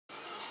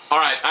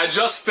Alright, I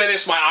just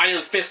finished my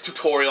Iron Fist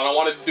tutorial, and I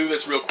wanted to do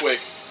this real quick.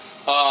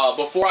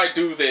 Before I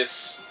do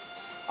this,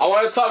 I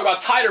wanted to talk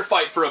about Tighter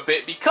Fight for a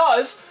bit,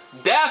 because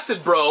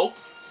Dacid Bro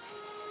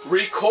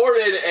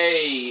recorded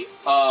a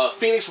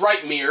Phoenix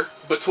Wright mirror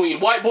between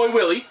White Boy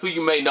Willie, who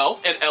you may know,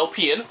 and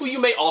LPN, who you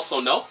may also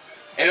know.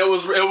 And it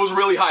was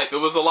really hype. It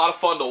was a lot of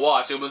fun to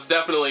watch. It was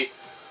definitely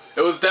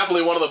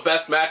one of the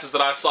best matches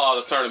that I saw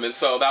at the tournament,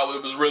 so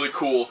it was really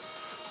cool.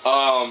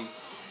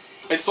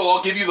 And so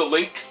I'll give you the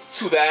link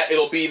to that.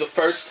 It'll be the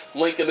first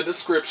link in the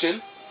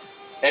description.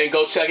 And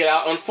go check it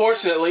out.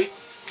 Unfortunately,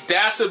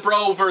 Dacid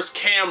Bro versus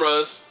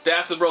cameras,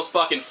 Dacid Bro's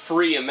fucking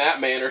free in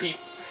that manner. He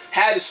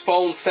had his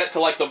phone set to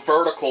like the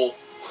vertical.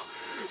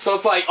 So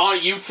it's like on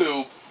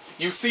YouTube,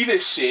 you see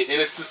this shit and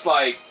it's just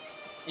like,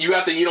 you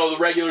have the, the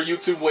regular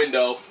YouTube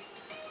window.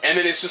 And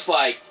then it's just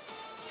like,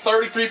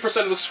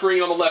 33% of the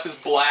screen on the left is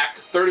black,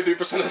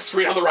 33% of the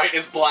screen on the right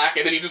is black,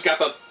 and then you just got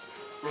the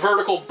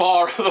vertical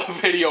bar of the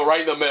video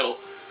right in the middle.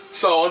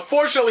 So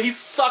unfortunately, he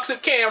sucks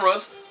at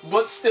cameras,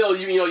 but still,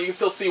 you can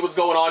still see what's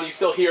going on. You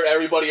still hear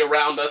everybody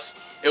around us.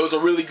 It was a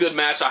really good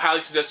match. I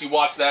highly suggest you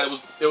watch that.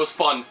 It was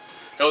fun.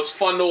 It was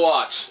fun to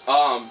watch.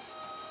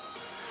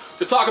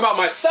 To talk about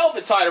myself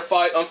at Tighter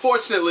Fight,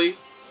 unfortunately,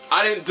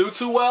 I didn't do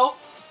too well.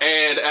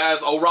 And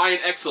as Orion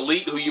X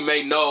Elite, who you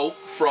may know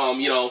from,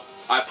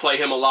 I play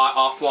him a lot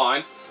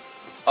offline,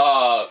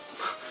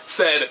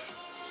 said,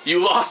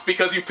 "You lost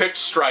because you picked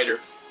Strider."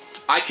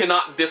 I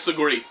cannot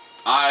disagree.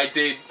 I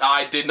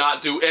did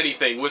not do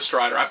anything with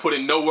Strider. I put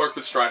in no work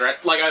with Strider.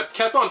 I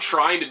kept on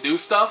trying to do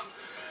stuff,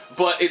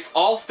 but it's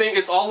all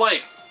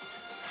like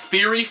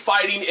theory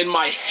fighting in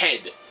my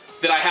head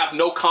that I have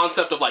no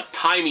concept of like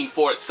timing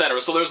for,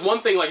 etc. So there's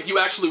one thing, like if you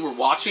actually were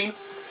watching,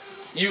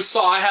 you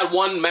saw I had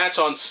one match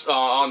on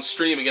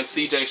stream against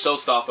CJ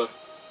Showstopper,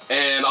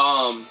 and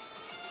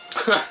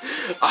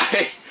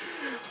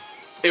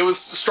it was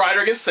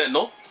Strider against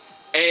Sentinel,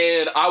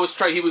 and I was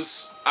trying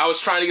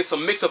to get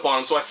some mix-up on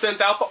him, so I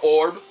sent out the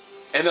orb,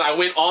 and then I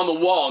went on the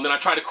wall, and then I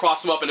tried to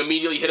cross him up and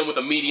immediately hit him with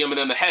a medium and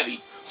then the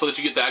heavy, so that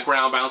you get that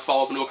ground bounce,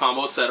 follow up into a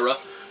combo, etc.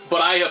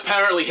 But I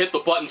apparently hit the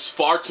buttons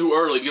far too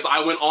early because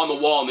I went on the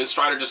wall and then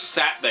Strider just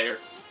sat there.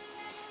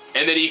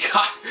 And then he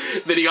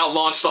got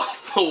launched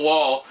off the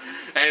wall,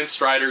 and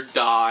Strider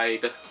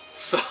died.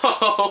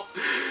 So,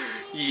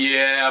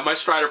 yeah, my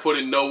Strider put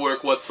in no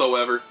work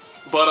whatsoever.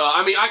 But,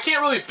 I mean, I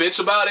can't really bitch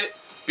about it,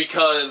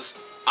 because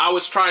I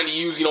was trying to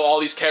use, all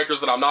these characters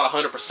that I'm not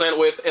 100%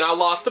 with, and I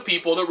lost to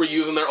people that were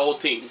using their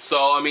old teams.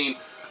 So, I mean,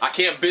 I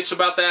can't bitch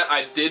about that.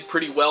 I did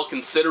pretty well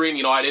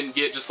considering, I didn't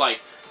get just, like,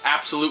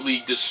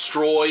 absolutely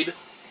destroyed.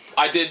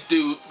 I did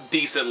do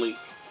decently.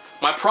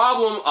 My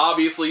problem,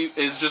 obviously,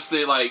 is just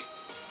that, like,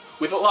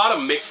 with a lot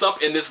of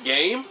mix-up in this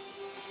game,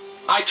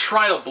 I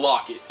try to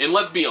block it. And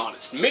let's be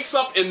honest,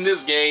 mix-up in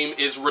this game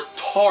is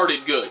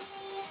retarded good.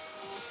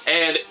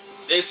 And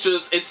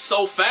it's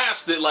so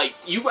fast that, like,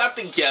 you have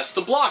to guess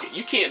to block it.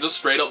 You can't just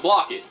straight up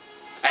block it.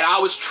 And I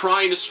was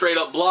trying to straight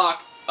up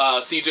block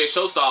CJ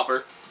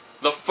Showstopper.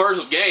 The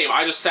first game,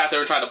 I just sat there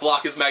and tried to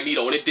block his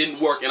Magneto, and it didn't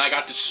work, and I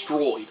got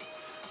destroyed.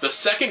 The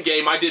second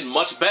game, I did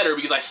much better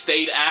because I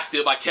stayed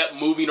active, I kept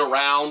moving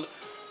around,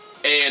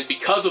 and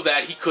because of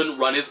that, he couldn't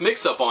run his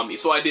mix-up on me.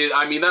 So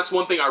I mean, that's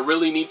one thing I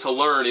really need to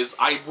learn, is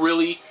I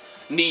really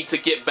need to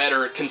get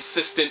better at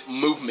consistent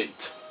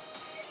movement.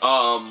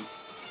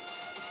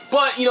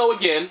 But,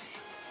 again,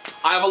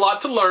 I have a lot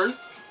to learn.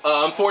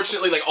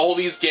 Unfortunately, like, all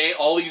these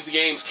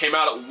games came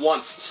out at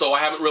once, so I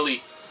haven't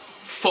really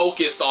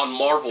focused on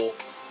Marvel.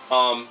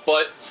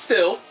 But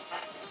still,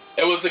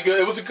 it was a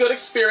good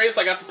experience.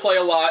 I got to play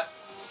a lot,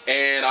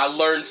 and I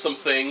learned some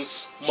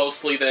things,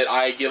 mostly that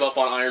I give up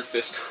on Iron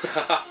Fist.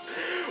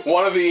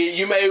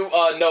 You may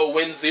know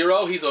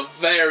UMvC3. He's a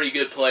very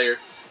good player,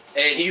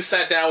 and he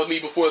sat down with me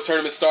before the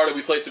tournament started.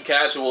 We played some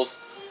casuals,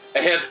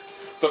 and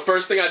the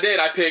first thing I did,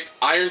 I picked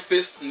Iron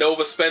Fist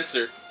Nova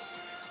Spencer,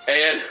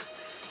 and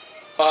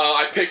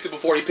I picked it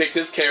before he picked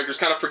his characters,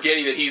 kind of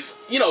forgetting that he's,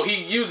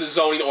 he uses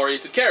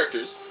zoning-oriented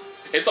characters.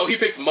 And so he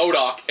picks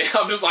MODOK, and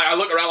I'm just like, I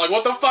look around like,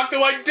 what the fuck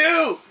do I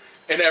do?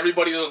 And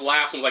everybody just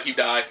laughs and was like, you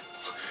die.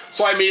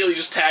 So I immediately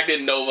just tagged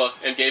in Nova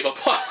and gave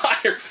up on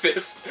Iron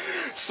Fist.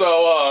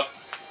 So,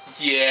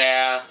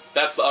 yeah,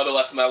 that's the other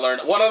lesson I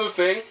learned. One other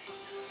thing,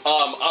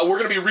 we're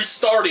going to be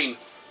restarting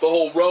the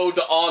whole Road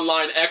to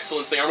Online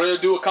Excellence thing. I'm going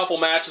to do a couple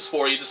matches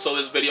for you just so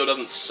this video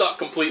doesn't suck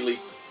completely.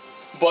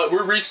 But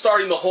we're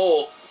restarting the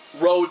whole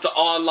Road to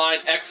Online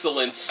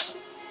Excellence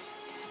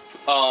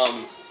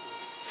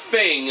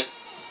thing,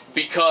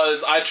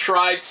 because I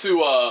tried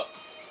to,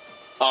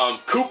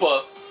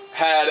 Koopa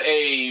had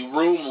a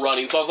room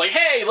running, so I was like,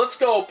 hey, let's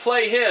go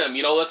play him,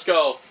 let's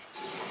go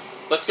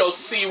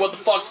see what the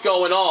fuck's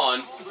going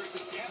on.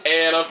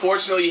 And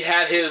unfortunately, he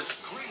had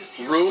his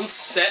room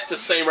set to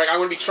same rank. I'm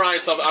going to be trying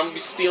something. I'm going to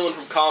be stealing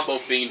from Combo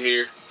Fiend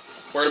here.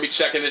 We're going to be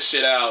checking this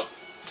shit out.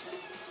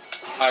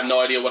 I have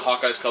no idea what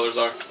Hawkeye's colors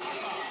are.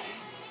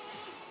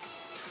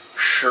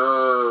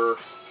 Sure.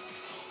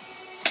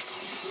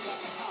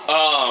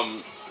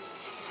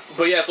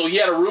 But yeah, so he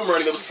had a room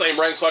running that was the same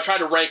rank, so I tried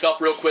to rank up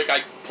real quick.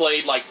 I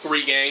played like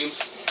 3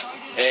 games,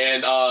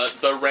 and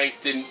the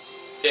rank didn't...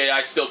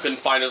 I still couldn't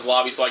find his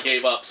lobby, so I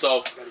gave up.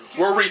 So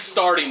we're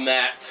restarting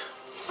that.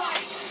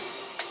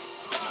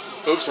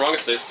 Oops, wrong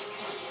assist.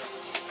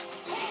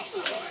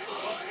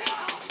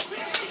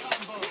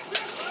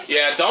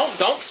 Yeah,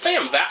 don't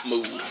spam that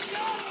move.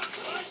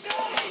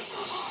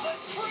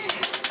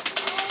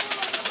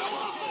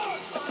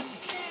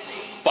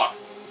 Fuck.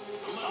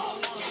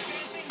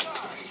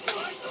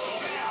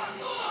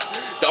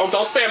 Don't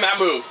spam that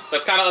move.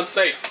 That's kind of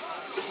unsafe.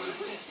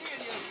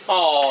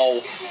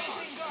 Oh.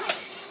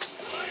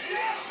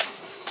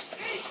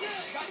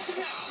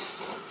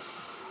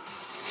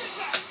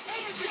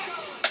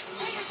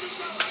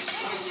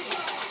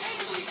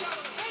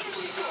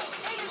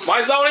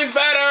 My zoning's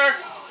better!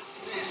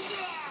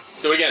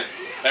 Do it again.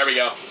 There we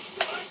go.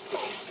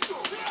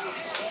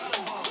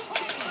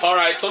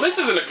 Alright, so this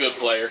isn't a good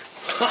player.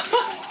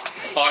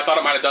 Oh, I thought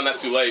I might have done that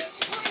too late.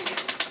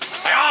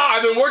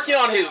 I've been working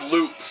on his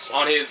loops,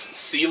 on his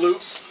C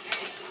loops.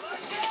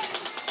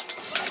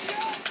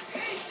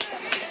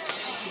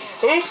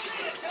 Oops!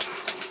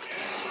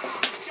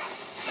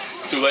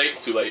 Too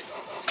late, too late.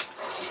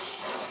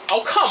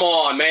 Oh, come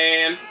on,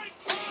 man!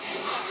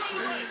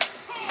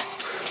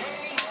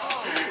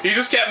 He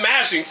just kept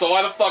mashing, so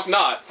why the fuck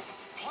not?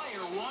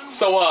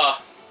 So,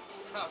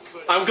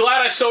 I'm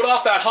glad I showed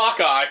off that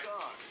Hawkeye.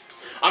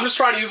 I'm just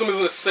trying to use him as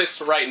an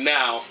assist right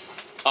now.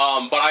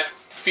 But I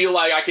feel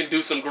like I can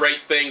do some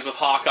great things with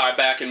Hawkeye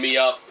backing me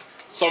up.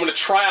 So I'm going to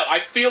try out. I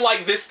feel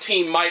like this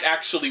team might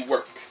actually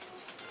work.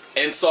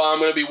 And so I'm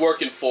going to be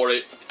working for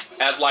it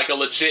as like a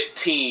legit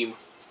team,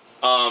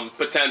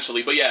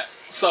 potentially. But yeah,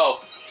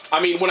 so,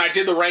 I mean, when I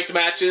did the ranked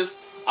matches,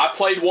 I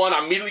played one, I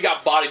immediately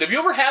got bodied. Have you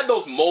ever had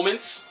those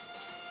moments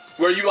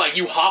where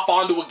you hop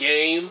onto a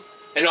game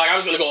and you're like, I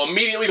was gonna go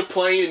immediately to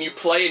playing, and you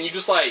play and you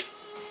just like,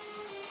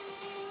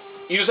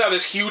 you just have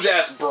this huge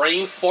ass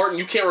brain fart and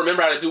you can't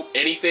remember how to do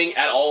anything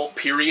at all,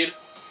 period,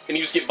 and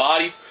you just get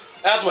bodied?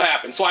 That's what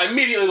happened. So I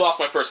immediately lost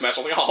my first match.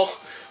 I was like, oh.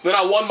 Then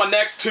I won my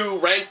next 2,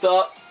 ranked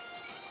up,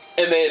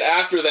 and then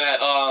after that,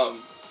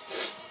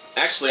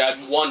 actually I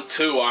won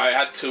 2. I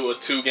had a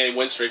 2-game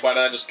win streak. Why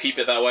didn't I just keep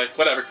it that way?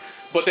 Whatever.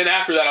 But then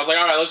after that, I was like,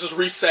 alright, let's just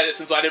reset it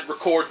since I didn't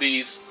record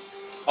these.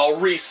 I'll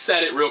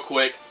reset it real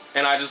quick,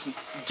 and I just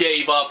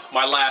gave up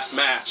my last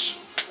match.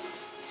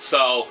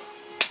 So,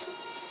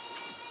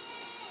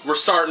 we're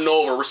starting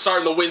over. We're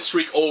starting the win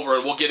streak over,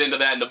 and we'll get into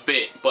that in a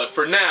bit. But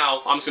for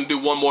now, I'm just going to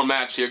do one more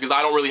match here, because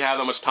I don't really have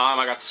that much time.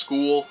 I got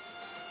school.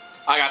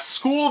 I got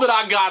school that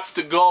I got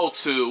to go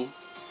to,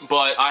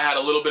 but I had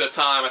a little bit of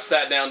time. I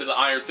sat down to the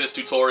Iron Fist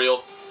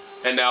tutorial,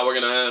 and now we're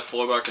going to have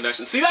 4-bar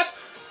connection. See, that's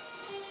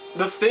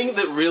the thing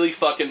that really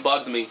fucking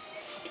bugs me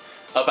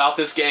about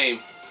this game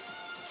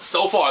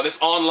so far,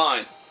 this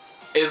online,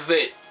 is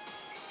that,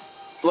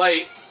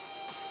 like,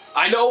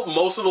 I know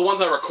most of the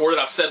ones I recorded,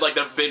 I've said, like,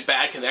 there have been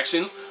bad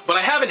connections, but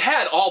I haven't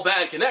had all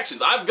bad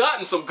connections. I've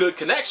gotten some good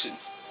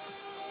connections.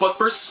 But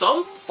for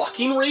some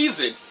fucking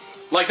reason,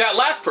 like that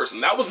last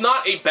person, that was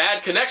not a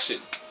bad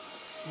connection.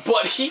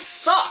 But he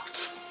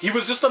sucked. He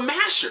was just a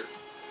masher.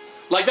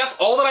 Like, that's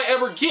all that I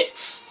ever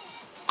get.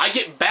 I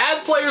get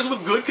bad players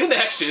with good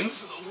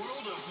connections,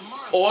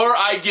 or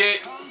I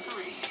get,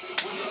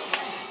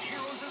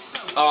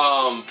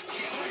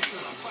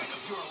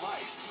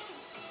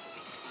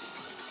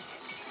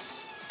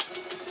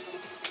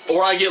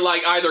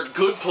 like, either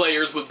good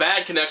players with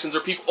bad connections,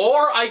 or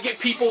I get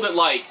people that,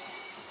 like,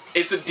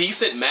 it's a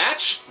decent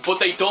match, but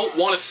they don't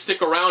want to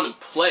stick around and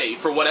play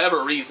for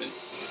whatever reason.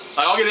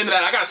 Like, I'll get into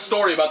that. I got a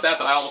story about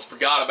that I almost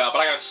forgot about, but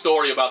I got a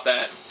story about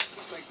that.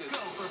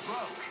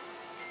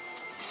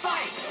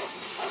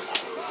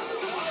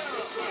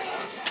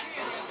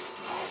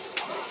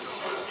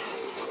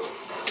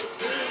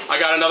 I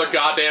got another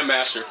goddamn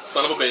masher.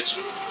 Son of a bitch.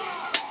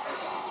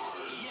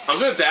 I'm just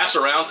gonna dash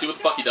around, see what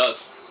the fuck he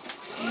does.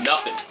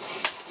 Nothing.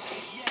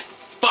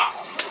 Fuck!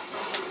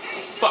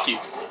 Fuck you.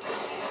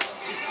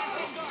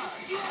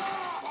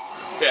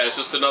 Yeah, it's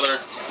just another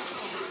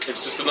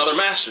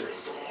masher.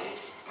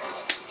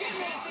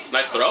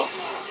 Nice throw.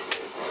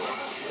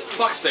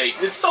 Fuck's sake.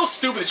 It's so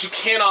stupid that you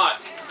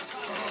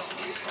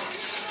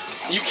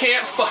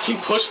can't fucking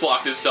push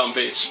block this dumb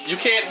bitch. You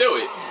can't do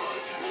it.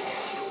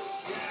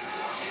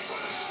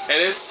 And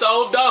it's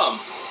so dumb.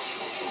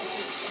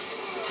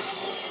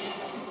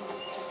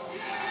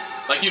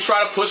 Like, you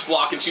try to push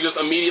block and she's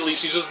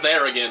just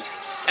there again.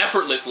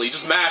 Effortlessly,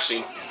 just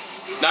mashing.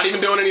 Not even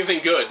doing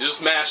anything good,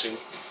 just mashing.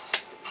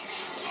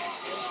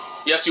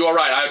 Yes, you are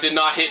right. I did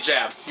not hit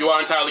jab. You are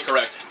entirely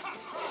correct.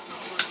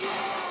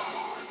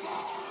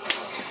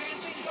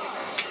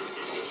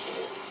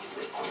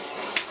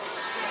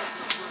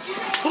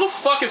 Who the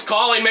fuck is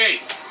calling me?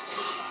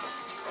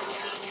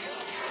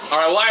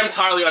 Alright, well, I am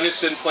entirely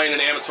uninterested in playing an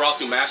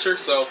Amaterasu Masher,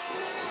 so...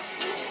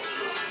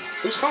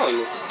 Who's calling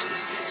me?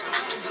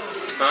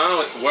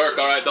 Oh, it's work.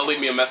 Alright, they'll leave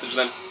me a message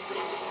then.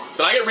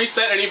 Did I get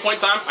reset at any point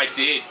in time? I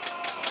did.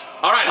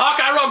 Alright,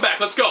 Hawkeye run back.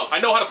 Let's go. I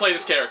know how to play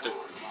this character.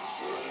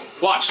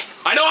 Watch.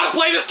 I know how to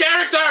play this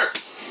character!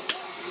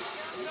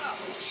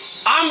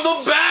 I'm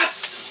the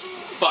best!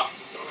 Fuck.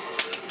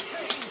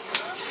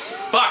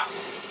 Fuck.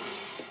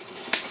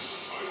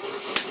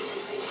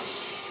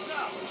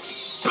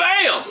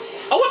 Bam!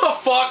 Oh, what the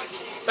fuck?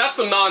 That's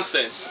some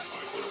nonsense.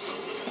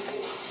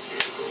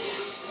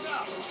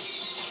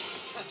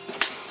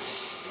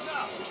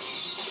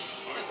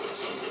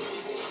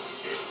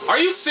 Are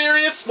you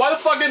serious? Why the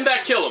fuck didn't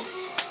that kill him?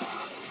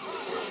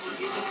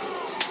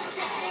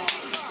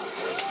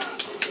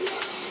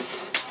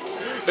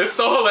 It's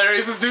so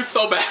hilarious. This dude's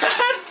so bad.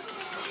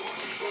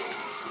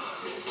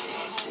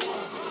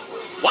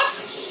 What?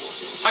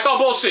 I call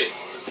bullshit.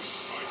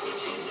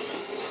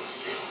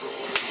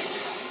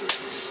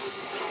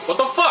 What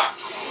the fuck?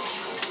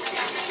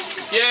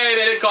 Yay,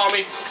 they didn't call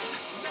me.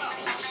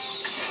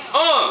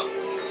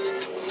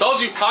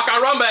 Told you, Hawkeye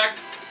run back.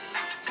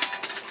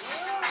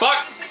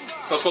 Fuck.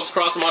 I was supposed to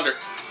cross him under.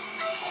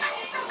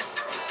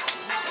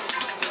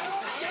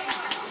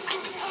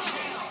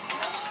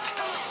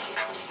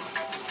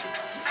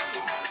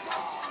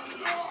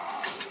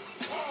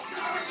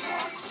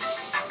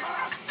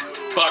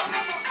 Fuck.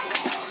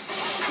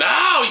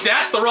 No, he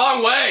dashed the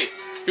wrong way.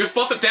 He was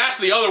supposed to dash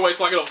the other way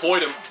so I could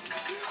avoid him.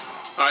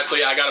 Alright, so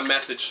yeah, I got a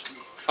message.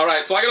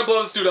 Alright, so I gotta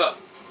blow this dude up.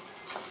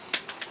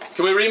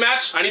 Can we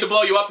rematch? I need to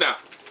blow you up now.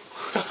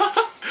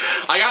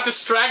 I got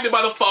distracted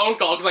by the phone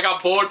call because I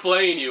got bored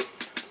playing you.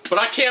 But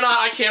I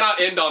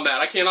cannot end on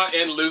that. I cannot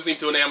end losing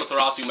to an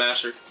Amaterasu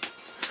masher.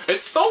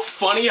 It's so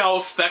funny how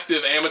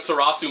effective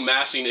Amaterasu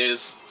mashing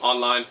is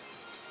online.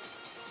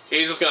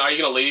 He's just gonna, are you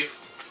gonna leave?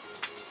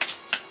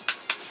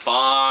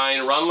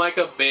 Fine, run like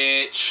a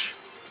bitch.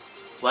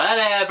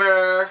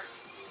 Whatever.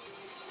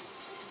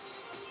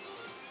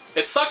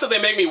 It sucks that they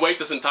make me wait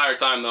this entire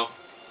time, though.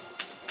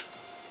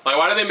 Like,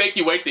 why do they make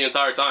you wait the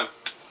entire time?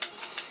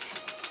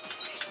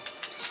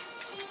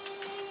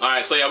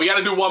 Alright, so yeah, we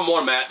gotta do one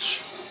more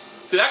match.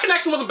 See, that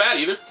connection wasn't bad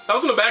either. That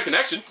wasn't a bad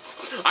connection.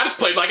 I just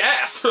played like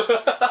ass.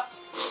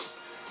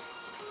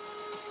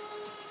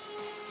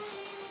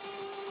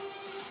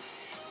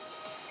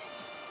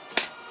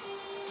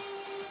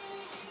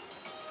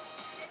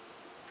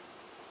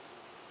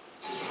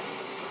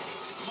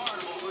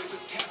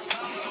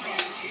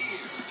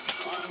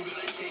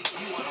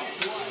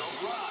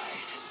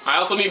 I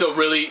also need to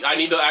I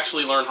need to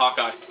actually learn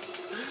Hawkeye.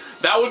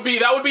 That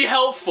would be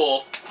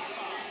helpful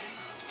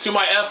to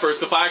my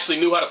efforts if I actually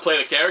knew how to play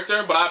the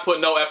character, but I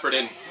put no effort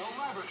in.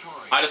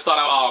 I just thought,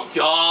 oh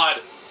god.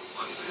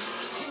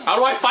 How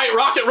do I fight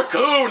Rocket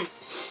Raccoon?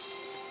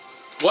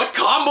 What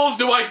combos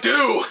do I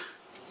do?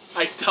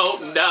 I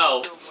don't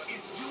know.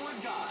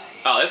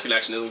 Oh, this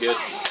connection isn't good.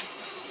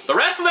 The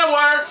rest of them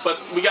were, but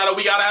we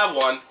gotta have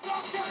one.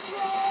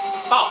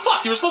 Oh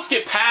fuck, you were supposed to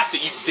get past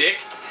it, you dick.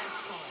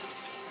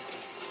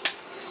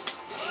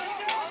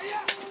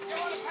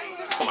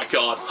 Oh my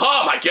god.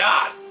 Oh my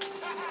god!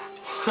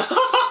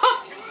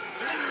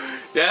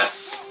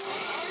 Yes!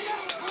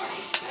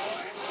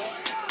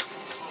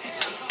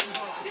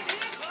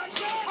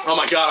 Oh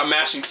my god, I'm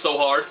mashing so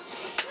hard.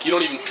 You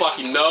don't even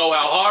fucking know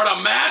how hard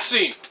I'm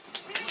mashing!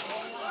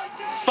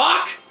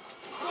 Fuck!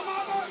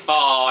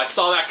 Oh, I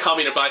saw that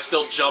coming, but I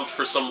still jumped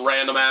for some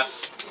random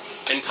ass,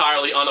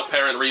 entirely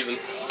unapparent reason.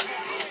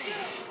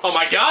 Oh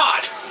my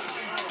god!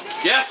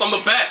 Yes, I'm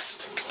the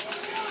best!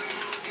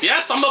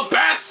 Yes, I'm the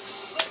best!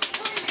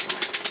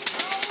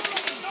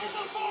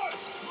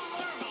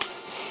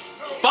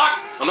 Fuck!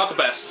 I'm not the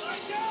best.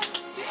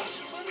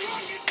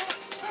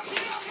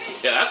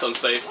 Yeah, that's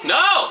unsafe.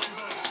 No!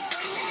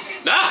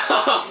 No!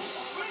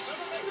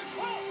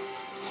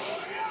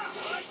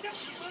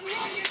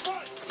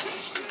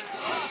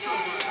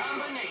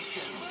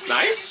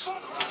 Nice. I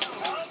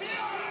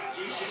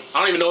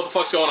don't even know what the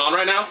fuck's going on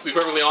right now, to be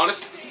perfectly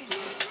honest.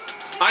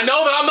 I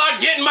know that I'm not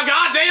getting my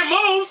goddamn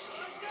moves!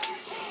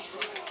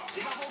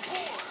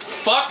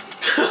 Fuck.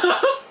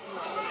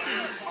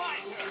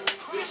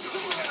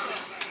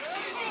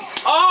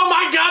 Oh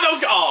my god, that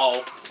was...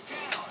 Oh.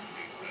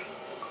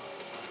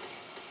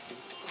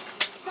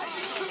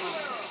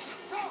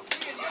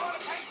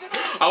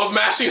 I was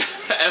mashing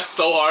S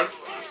so hard.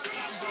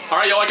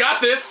 Alright, yo, I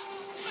got this.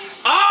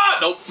 Ah!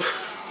 Nope.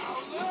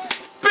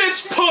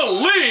 Bitch,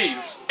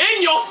 please!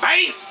 In your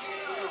face!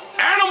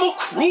 Animal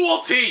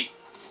cruelty!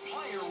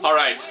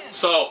 Alright,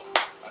 so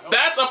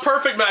that's a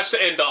perfect match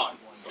to end on.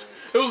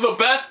 It was the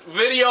best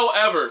video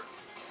ever.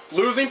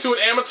 Losing to an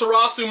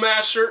Amaterasu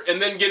masher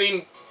and then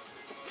getting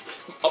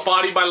a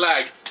body by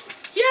lag.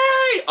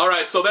 Yay!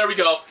 Alright, so there we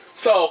go.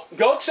 So,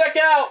 go check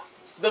out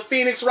the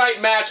Phoenix Wright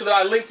match that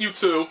I linked you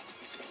to.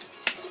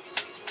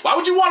 Why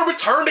would you want to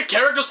return to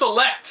character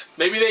select?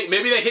 Maybe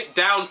they hit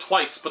down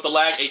twice, but the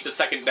lag ate the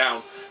second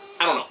down.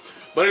 I don't know.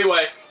 But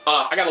anyway,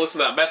 I gotta listen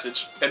to that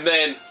message. And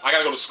then I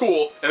gotta go to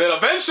school. And then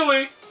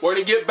eventually, we're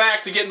gonna get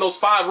back to getting those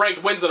 5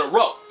 ranked wins in a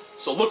row.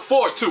 So look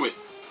forward to it.